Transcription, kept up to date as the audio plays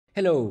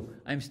Hello,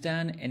 I'm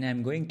Stan and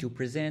I'm going to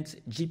present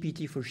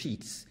GPT for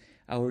Sheets,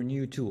 our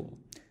new tool.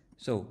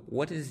 So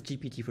what is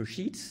GPT for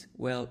Sheets?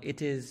 Well,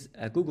 it is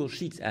a Google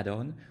Sheets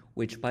add-on,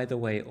 which by the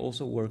way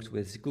also works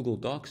with Google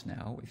Docs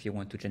now if you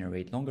want to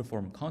generate longer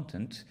form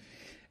content,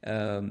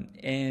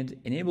 and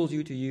enables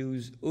you to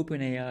use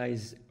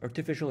OpenAI's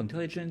artificial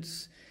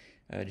intelligence,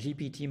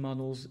 GPT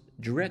models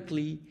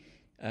directly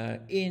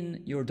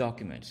in your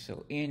documents,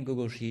 so in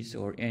Google Sheets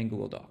or in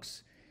Google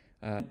Docs.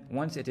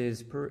 Once it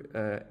is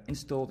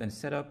installed and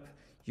set up,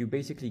 you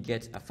basically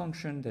get a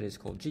function that is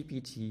called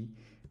GPT,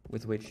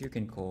 with which you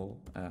can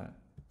call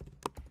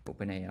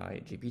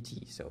OpenAI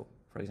GPT. So,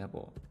 for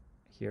example,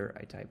 here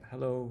I type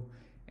hello,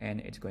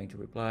 and it's going to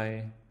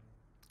reply,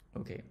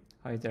 okay,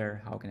 hi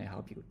there, how can I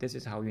help you? This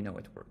is how you know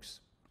it works,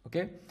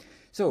 okay?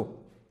 So,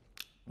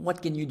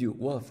 what can you do?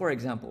 Well, for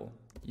example,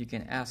 you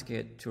can ask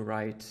it to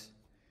write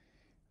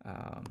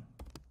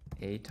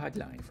a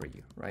tagline for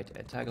you. Write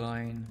a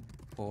tagline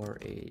for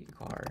a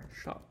car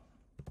shop.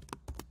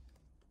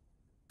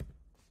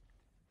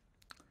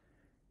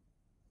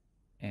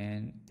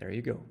 And there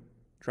you go.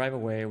 Drive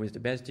away with the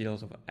best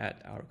deals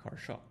at our car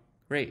shop.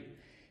 Great.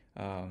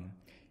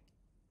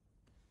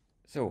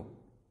 So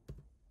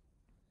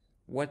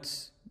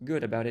what's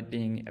good about it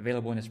being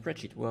available in a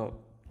spreadsheet? Well,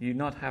 you do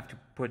not have to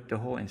put the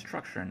whole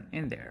instruction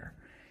in there.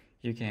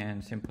 You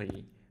can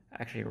simply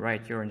actually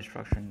write your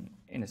instruction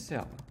in a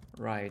cell.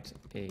 Write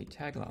a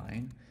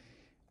tagline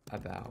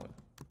about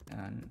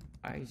an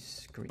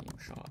ice cream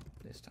shop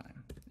this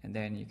time. And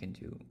then you can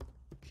do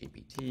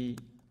GPT,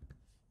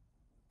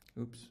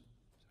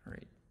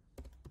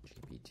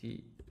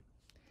 GPT,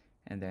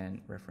 and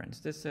then reference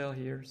this cell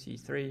here,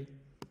 C3,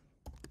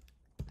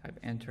 type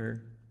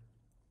enter,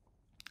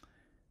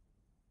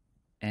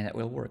 and it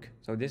will work.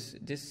 So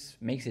this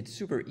makes it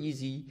super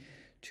easy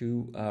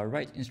to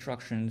write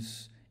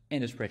instructions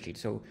in the spreadsheet.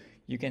 So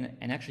you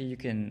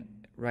can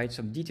write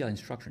some detailed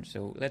instructions.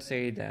 So let's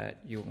say that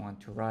you want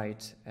to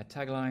write a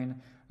tagline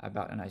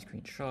about an ice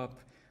cream shop.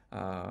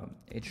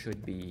 It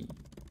should be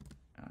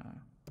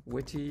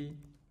witty,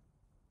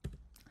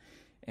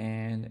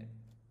 and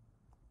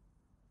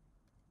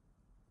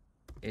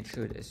it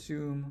should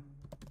assume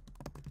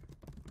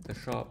the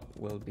shop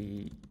will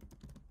be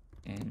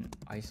in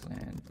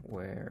Iceland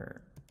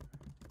where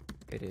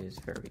it is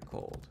very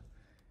cold.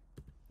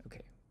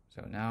 Okay,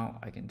 so now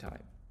I can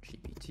type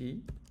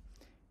GPT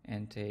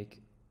and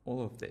take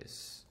all of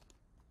this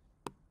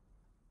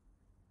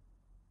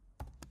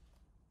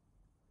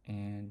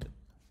and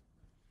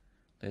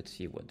let's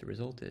see what the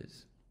result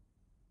is.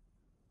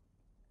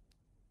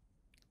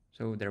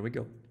 So there we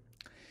go.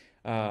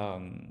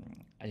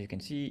 As you can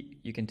see,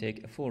 you can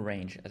take a full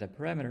range as a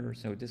parameter,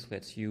 so this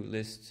lets you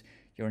list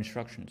your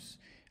instructions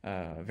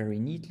very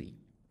neatly.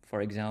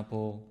 For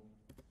example,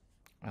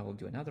 I will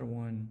do another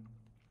one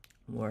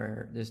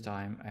where this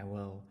time I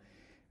will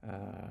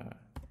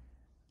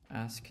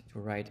ask to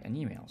write an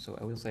email. So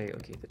I will say,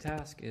 okay, the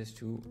task is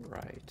to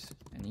write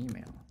an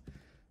email.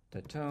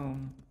 The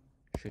tone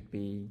should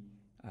be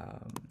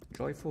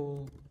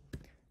joyful.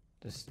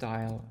 The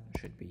style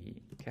should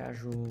be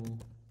casual.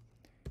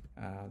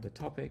 The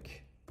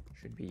topic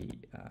should be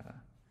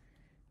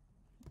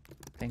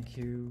thank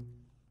you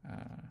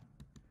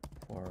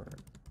for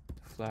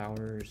the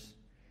flowers.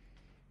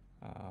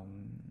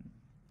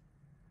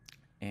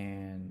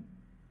 And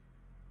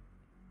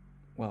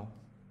well,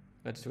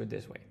 let's do it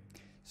this way.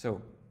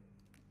 So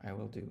I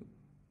will do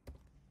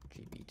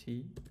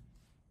GPT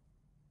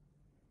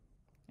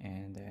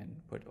and then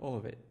put all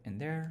of it in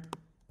there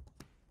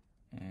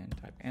and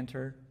type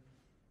enter.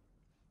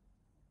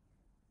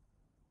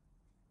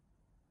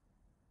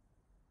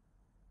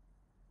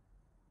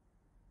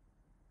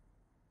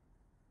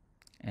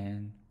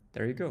 And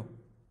there you go.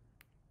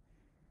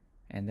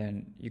 And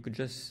then you could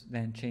just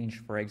then change,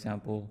 for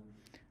example,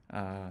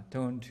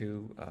 tone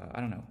to,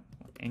 I don't know,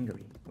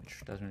 angry,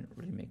 which doesn't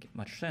really make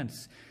much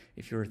sense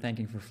if you're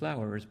thanking for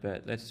flowers,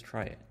 but let's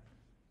try it.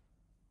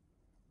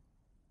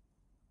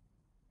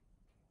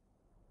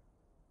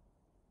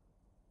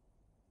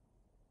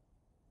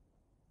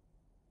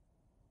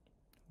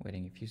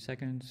 Waiting a few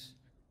seconds.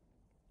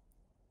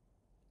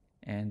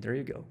 And there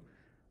you go.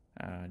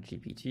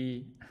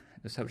 GPT,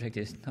 the subject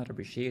is not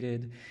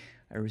appreciated.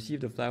 I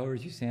received the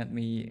flowers you sent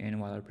me,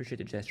 and while I appreciate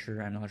the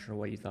gesture, I'm not sure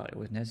why you thought it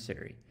was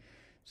necessary.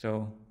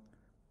 So,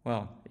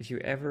 well, if you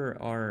ever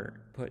are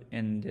put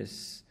in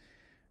this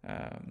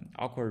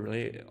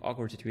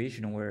awkward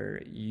situation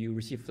where you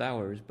receive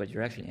flowers but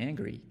you're actually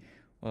angry,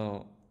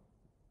 well,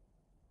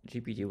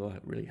 GPT will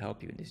really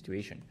help you in this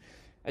situation.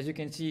 As you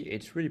can see,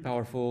 it's really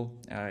powerful.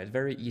 It's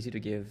very easy to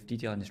give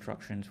detailed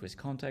instructions with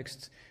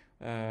context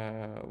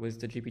with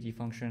the GPT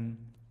function.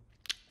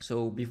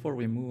 So before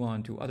we move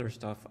on to other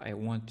stuff, I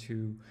want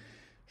to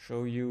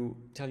tell you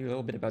a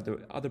little bit about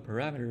the other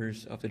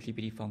parameters of the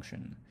GPT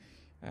function.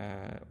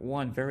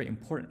 One very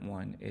important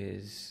one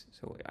is,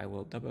 so I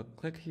will double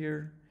click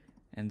here,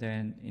 and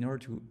then in order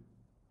to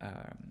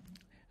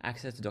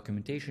access the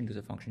documentation to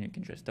the function, you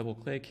can just double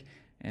click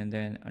and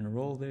then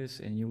unroll this,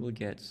 and you will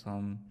get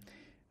some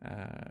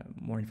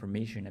more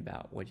information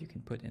about what you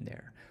can put in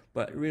there.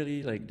 But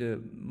really, like,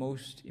 the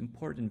most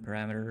important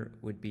parameter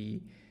would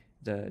be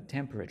the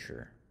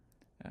temperature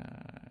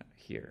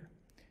here.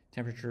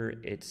 Temperature,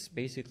 it's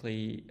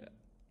basically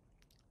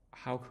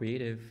how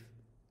creative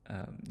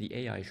the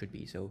AI should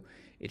be. So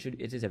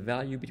it is a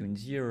value between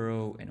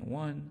 0 and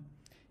 1,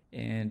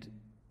 and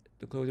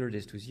the closer it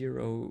is to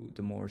 0,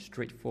 the more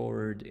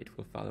straightforward it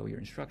will follow your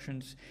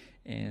instructions,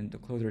 and the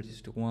closer it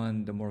is to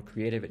 1, the more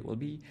creative it will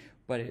be.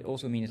 But it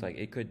also means, like,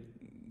 it could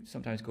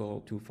sometimes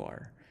go too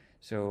far.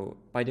 So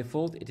by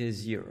default, it is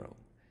 0.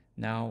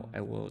 Now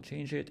I will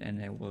change it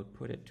and I will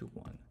put it to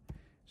 1.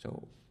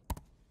 So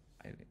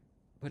I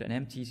put an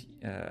empty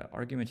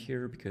argument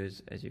here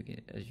because as you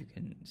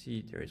can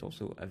see, there is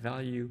also a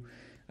value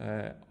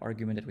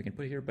argument that we can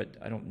put here, but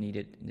I don't need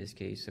it in this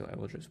case, so I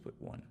will just put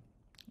 1.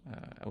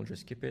 I will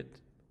just skip it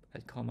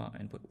at comma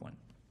and put 1.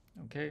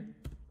 Okay.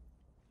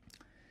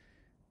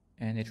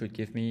 And it should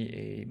give me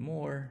a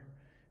more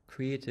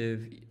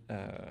creative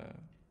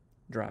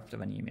draft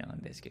of an email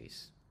in this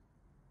case.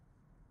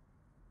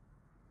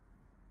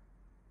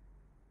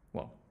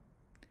 Well,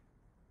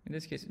 in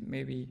this case,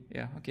 maybe,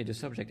 yeah, okay, the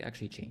subject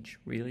actually changed.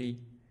 Really?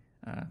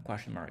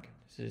 Question mark.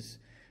 This is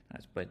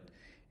nice. But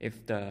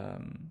if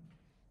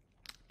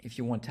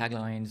you want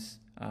taglines,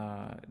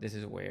 this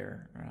is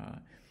where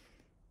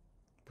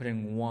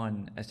putting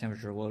 1 as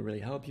temperature will really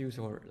help you.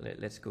 So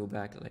let's go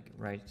back, like,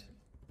 write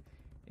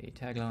a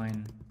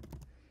tagline.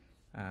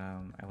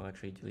 I will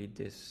actually delete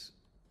this.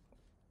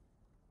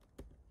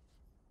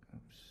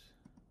 Oops.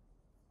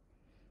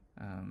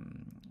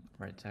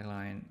 Write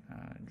tagline.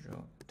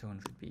 Tone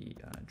should be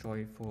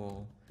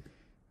joyful.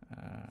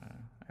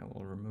 I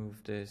will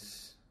remove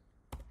this,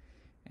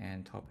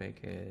 and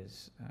topic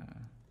is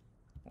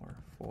or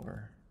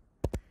for.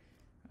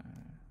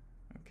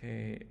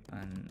 Okay,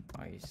 an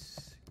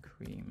ice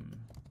cream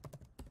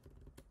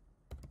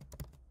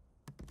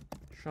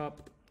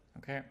shop.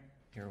 Okay,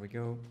 here we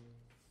go.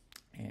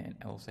 And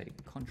I will say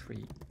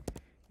country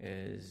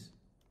is,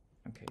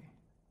 okay,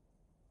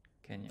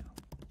 Kenya.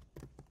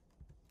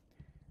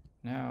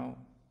 Now,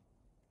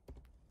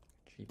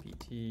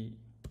 GPT,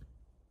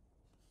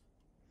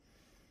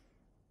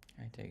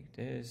 I take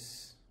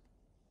this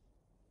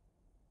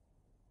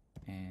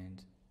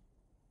and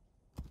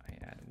I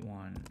add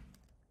 1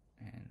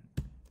 and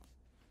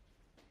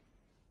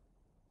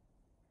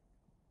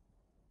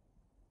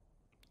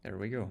there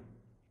we go.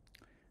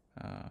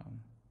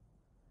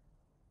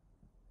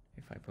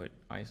 If I put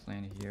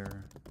Iceland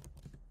here,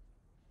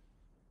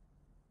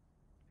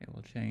 it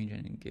will change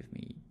and give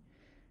me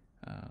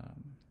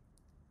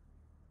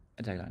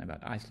a tagline about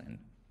Iceland,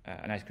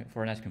 an ice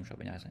cream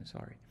shop in Iceland.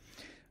 Sorry.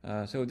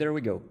 So there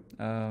we go.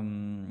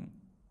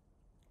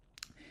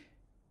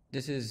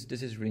 This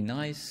is really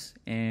nice,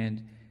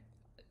 and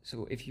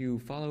so if you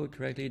follow it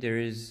correctly, there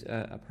is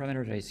a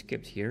parameter that I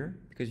skipped here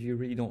because you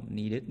really don't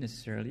need it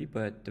necessarily,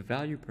 but the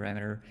value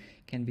parameter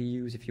can be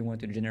used if you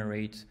want to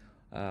generate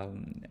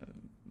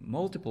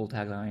multiple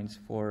taglines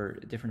for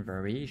different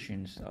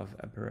variations of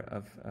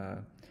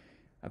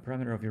a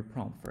parameter of your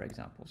prompt, for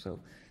example. So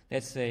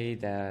let's say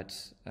that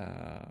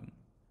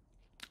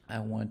I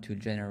want to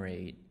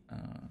generate,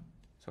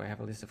 so I have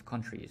a list of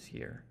countries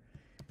here.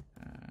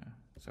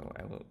 So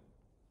I will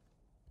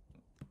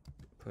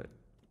put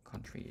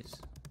countries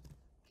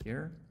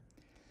here,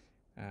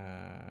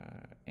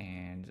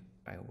 and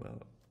I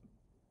will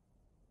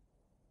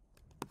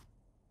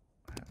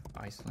have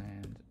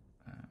Iceland,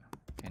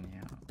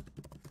 Kenya,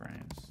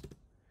 France.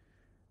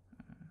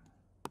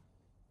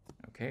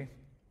 Okay.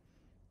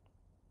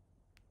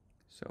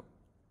 So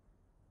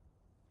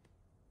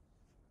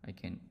I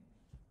can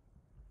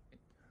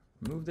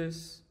remove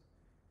this,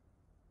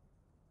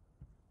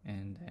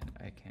 and then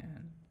I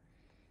can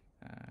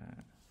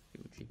do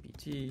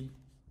GPT,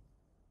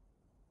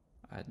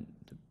 add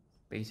the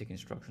basic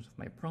instructions of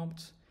my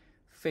prompt,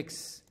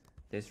 fix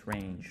this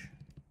range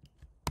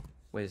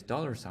with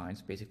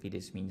 $signs. Basically,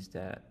 this means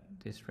that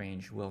this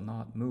range will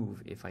not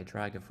move if I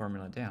drag the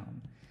formula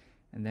down.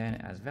 And then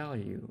as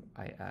value,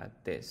 I add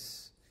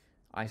this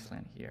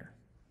Iceland here.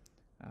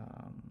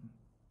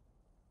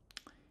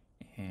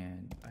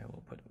 And I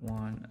will put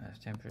 1 as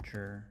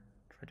temperature,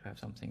 try to have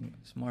something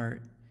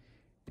smart,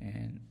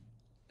 and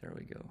there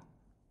we go.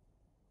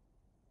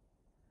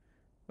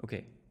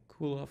 Okay,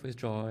 cool off with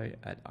joy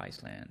at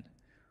Iceland.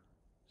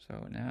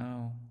 So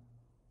now,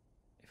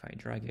 if I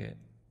drag it,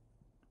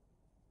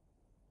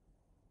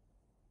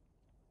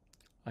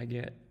 I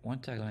get 1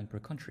 tagline per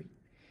country,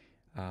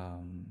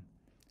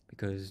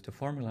 because the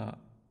formula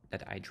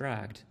that I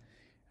dragged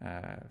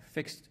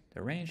fixed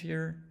the range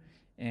here,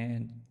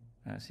 and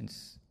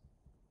since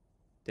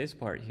this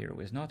part here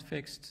was not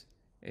fixed,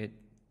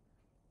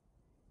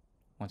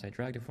 once I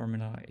drag the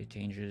formula, it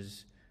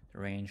changes the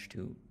range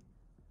to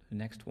the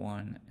next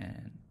one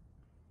and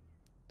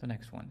the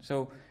next one.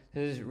 So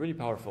this is really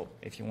powerful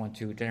if you want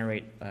to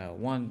generate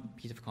 1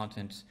 piece of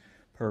content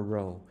per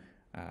row.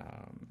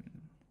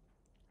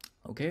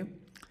 Okay.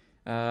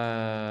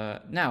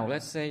 Now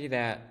let's say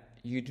that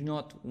you do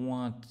not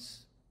want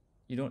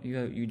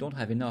you don't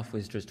have enough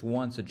with just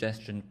one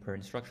suggestion per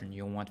instruction.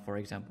 You want, for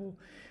example,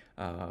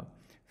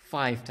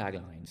 5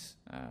 taglines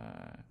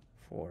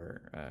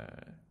for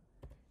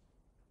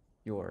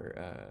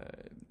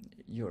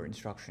your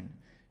instruction.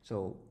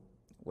 So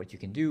what you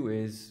can do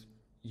is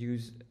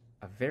use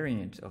a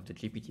variant of the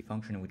GPT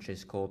function, which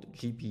is called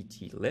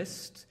GPT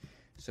list.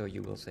 So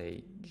you will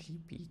say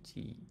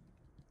GPT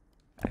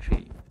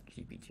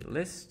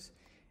list,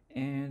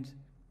 and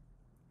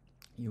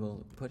you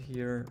will put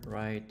here,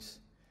 write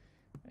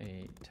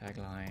a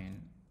tagline,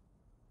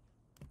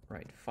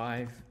 write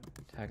 5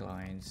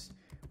 taglines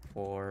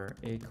for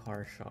a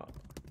car shop.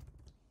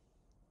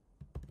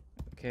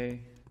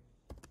 Okay.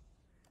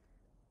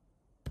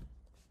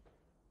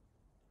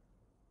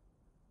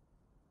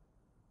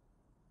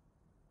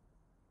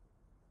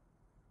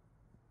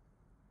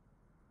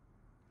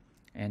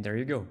 And there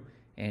you go.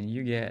 And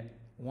you get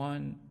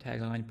 1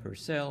 tagline per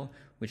cell,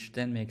 which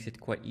then makes it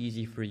quite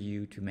easy for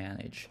you to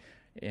manage.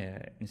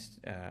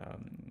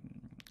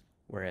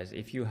 Whereas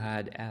if you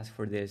had asked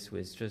for this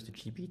with just a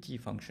GPT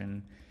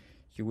function,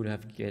 you would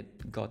have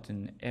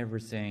gotten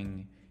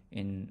everything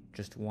in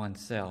just 1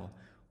 cell,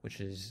 which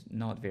is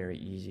not very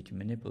easy to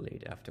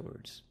manipulate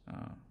afterwards.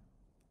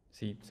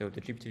 See, so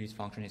the GPT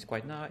function is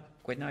quite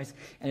nice,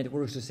 and it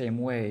works the same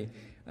way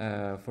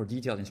for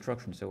detailed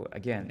instructions. So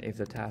again, if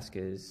the task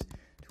is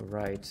to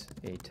write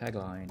a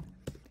tagline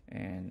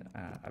and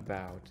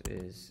about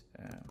is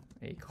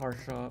a car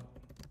shop,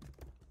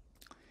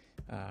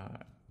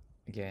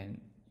 again,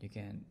 you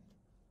can,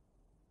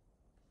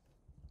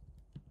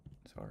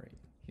 sorry,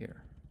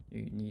 here,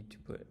 you need to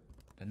put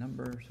the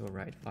number, so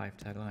write 5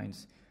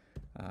 taglines.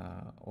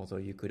 Although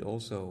you could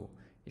also,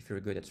 if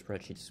you're good at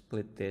spreadsheets,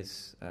 split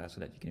this so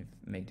that you can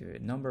make the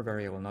number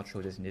vary. I will not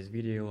show this in this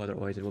video,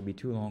 otherwise it will be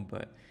too long,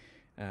 but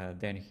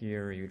then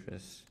here you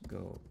just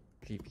go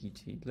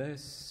GPT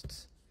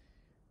list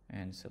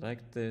and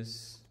select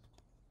this.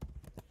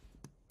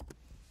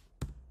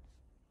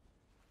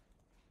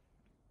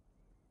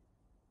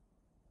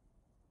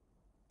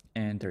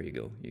 And there you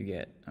go, you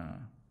get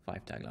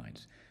 5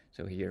 taglines.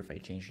 So here, if I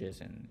change this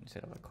and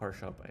instead of a car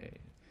shop,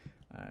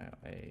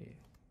 I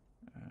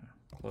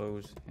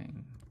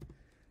clothing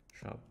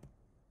shop,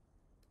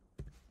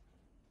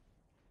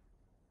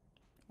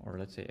 or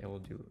let's say I will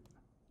do,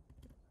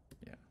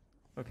 yeah,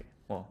 okay,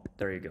 well,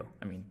 there you go.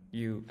 I mean,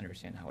 you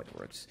understand how it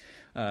works.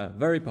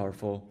 Very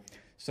powerful.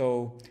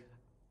 So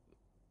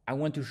I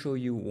want to show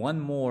you one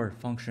more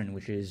function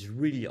which is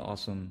really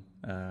awesome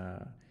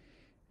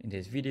in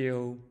this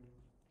video,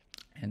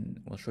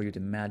 and we'll show you the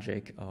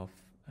magic of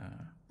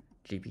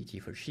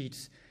GPT for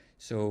Sheets.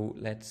 So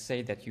let's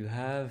say that you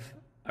have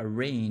a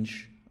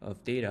range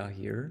of data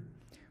here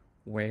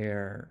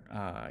where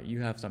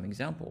you have some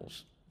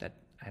examples that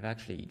I've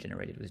actually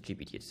generated with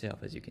GPT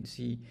itself, as you can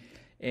see,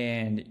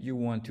 and you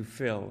want to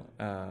fill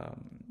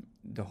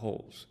the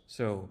holes.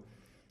 So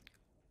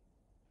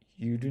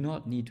you do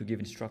not need to give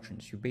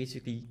instructions. You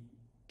basically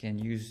can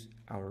use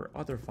our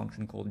other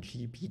function called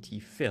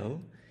GPT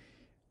fill,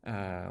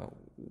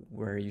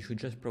 where you should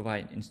just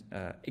provide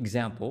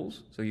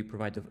examples. So you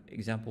provide the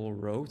example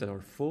rows that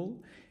are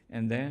full,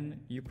 and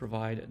then you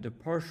provide the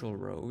partial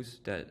rows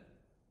that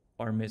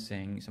are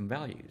missing some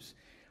values.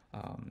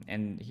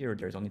 And here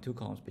there's only 2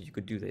 columns, but you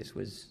could do this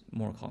with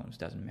more columns,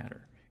 doesn't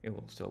matter. It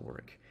will still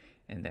work.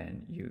 And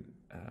then you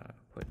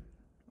put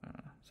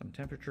some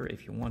temperature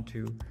if you want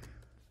to,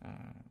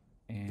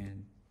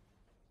 and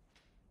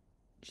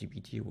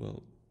GPT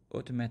will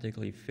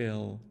automatically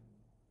fill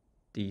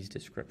these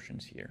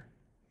descriptions here.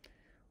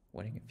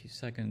 Waiting a few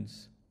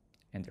seconds,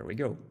 and there we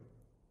go.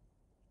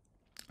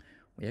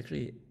 We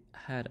actually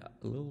had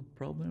a little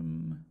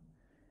problem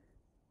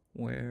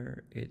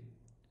where it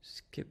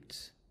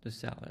skipped the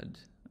salad.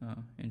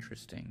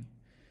 Interesting,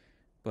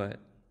 but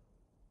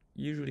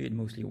usually it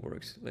mostly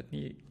works. Let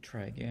me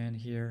try again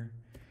here.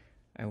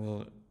 I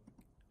will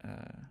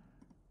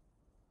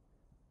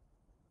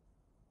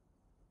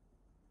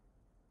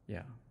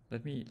yeah,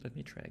 let me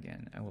try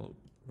again. I will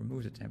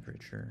remove the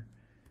temperature,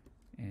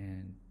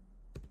 and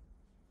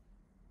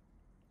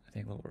I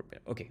think we'll work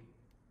better. Okay,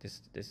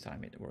 this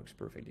time it works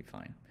perfectly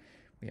fine.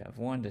 We have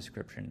 1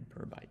 description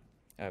per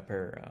byte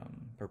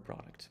per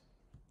product,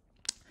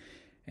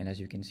 and as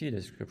you can see,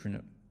 the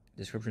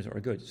descriptions are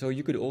good. So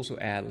you could also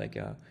add like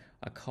a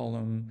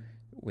column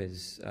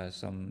with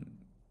some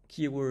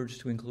keywords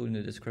to include in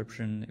the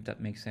description, if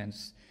that makes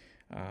sense,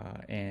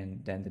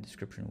 and then the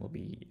description will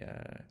be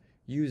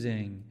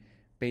using,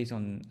 based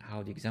on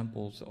how the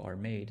examples are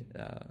made,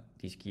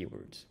 these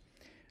keywords.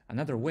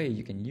 Another way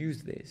you can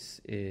use this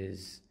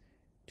is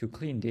to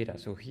clean data.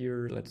 So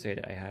here, let's say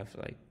that I have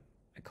like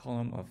a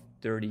column of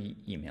dirty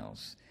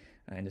emails,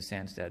 in the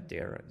sense that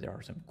there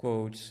are some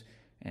quotes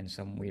and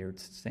some weird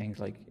things.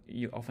 Like,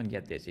 you often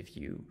get this if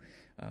you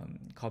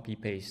copy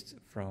paste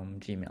from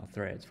Gmail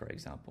threads, for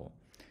example.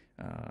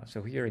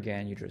 So here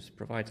again, you just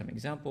provide some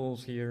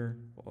examples here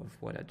of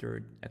what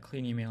a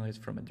clean email is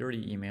from a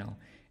dirty email,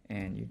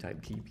 and you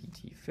type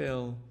GPT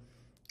fill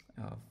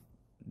of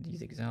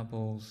these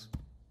examples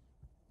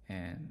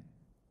and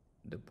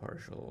the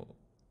partial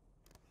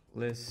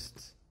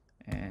list,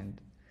 and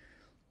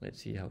let's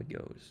see how it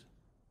goes.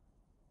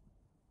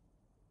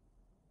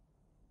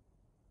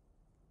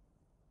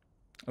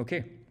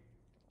 Okay,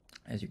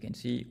 as you can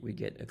see, we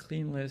get a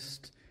clean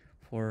list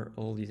for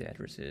all these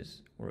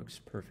addresses. Works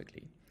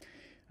perfectly.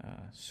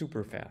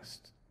 Super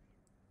fast.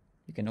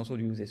 You can also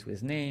do this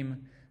with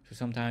name. So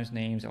sometimes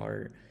names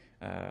are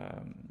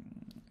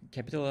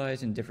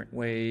capitalized in different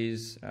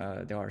ways.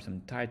 There are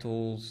some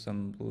titles,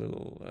 some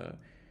little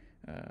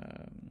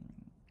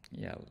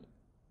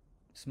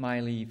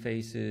smiley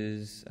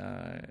faces.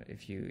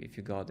 If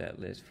you got that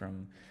list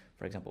from,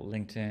 for example,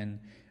 LinkedIn,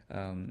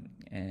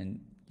 and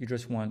you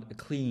just want a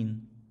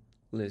clean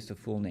list of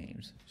full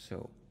names.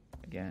 So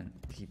again,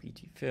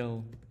 GPT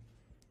fill,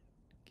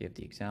 give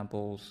the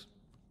examples,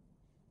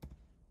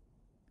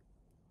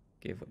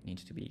 give what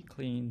needs to be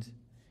cleaned,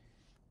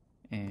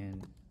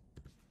 and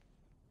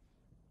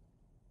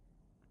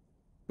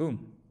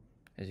boom.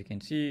 As you can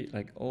see,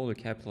 like all the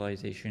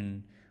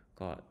capitalization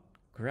got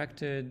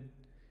corrected,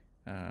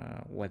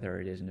 whether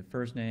it is in the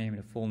first name,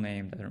 the full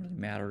name, doesn't really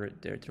matter.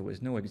 There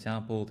was no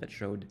example that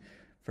showed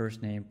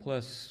first name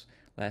plus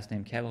last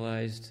name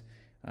capitalized.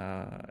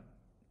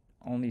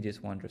 Only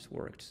this one just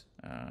worked.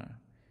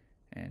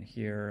 And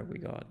here we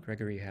got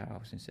Gregory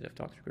House instead of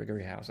Dr.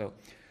 Gregory House. So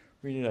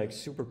really like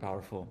super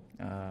powerful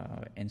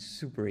and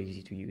super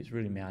easy to use,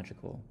 really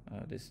magical.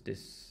 This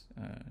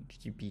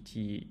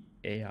GPT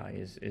AI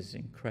is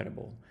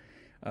incredible.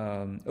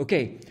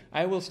 Okay,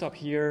 I will stop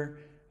here.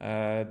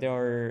 There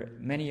are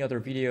many other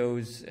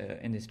videos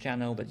in this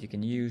channel that you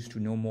can use to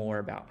know more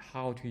about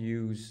how to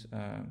use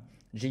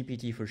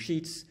GPT for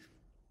Sheets.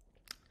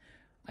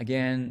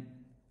 Again,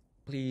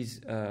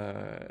 please,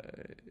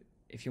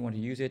 if you want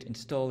to use it,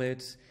 install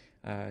it,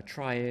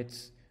 try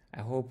it.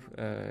 I hope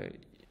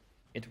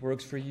it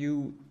works for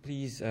you.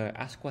 Please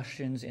ask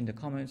questions in the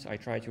comments. I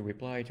try to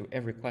reply to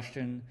every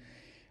question,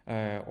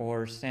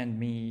 or send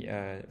me,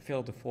 fill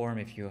out the form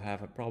if you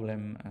have a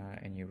problem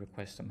and you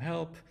request some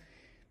help.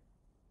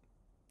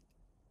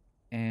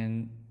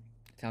 And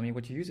tell me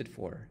what you use it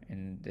for,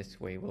 and this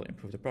way we'll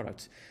improve the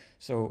product.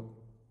 So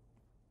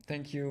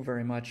thank you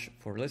very much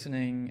for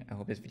listening. I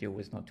hope this video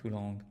was not too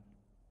long,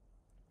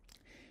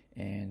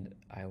 and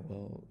I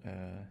will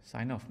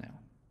sign off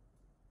now.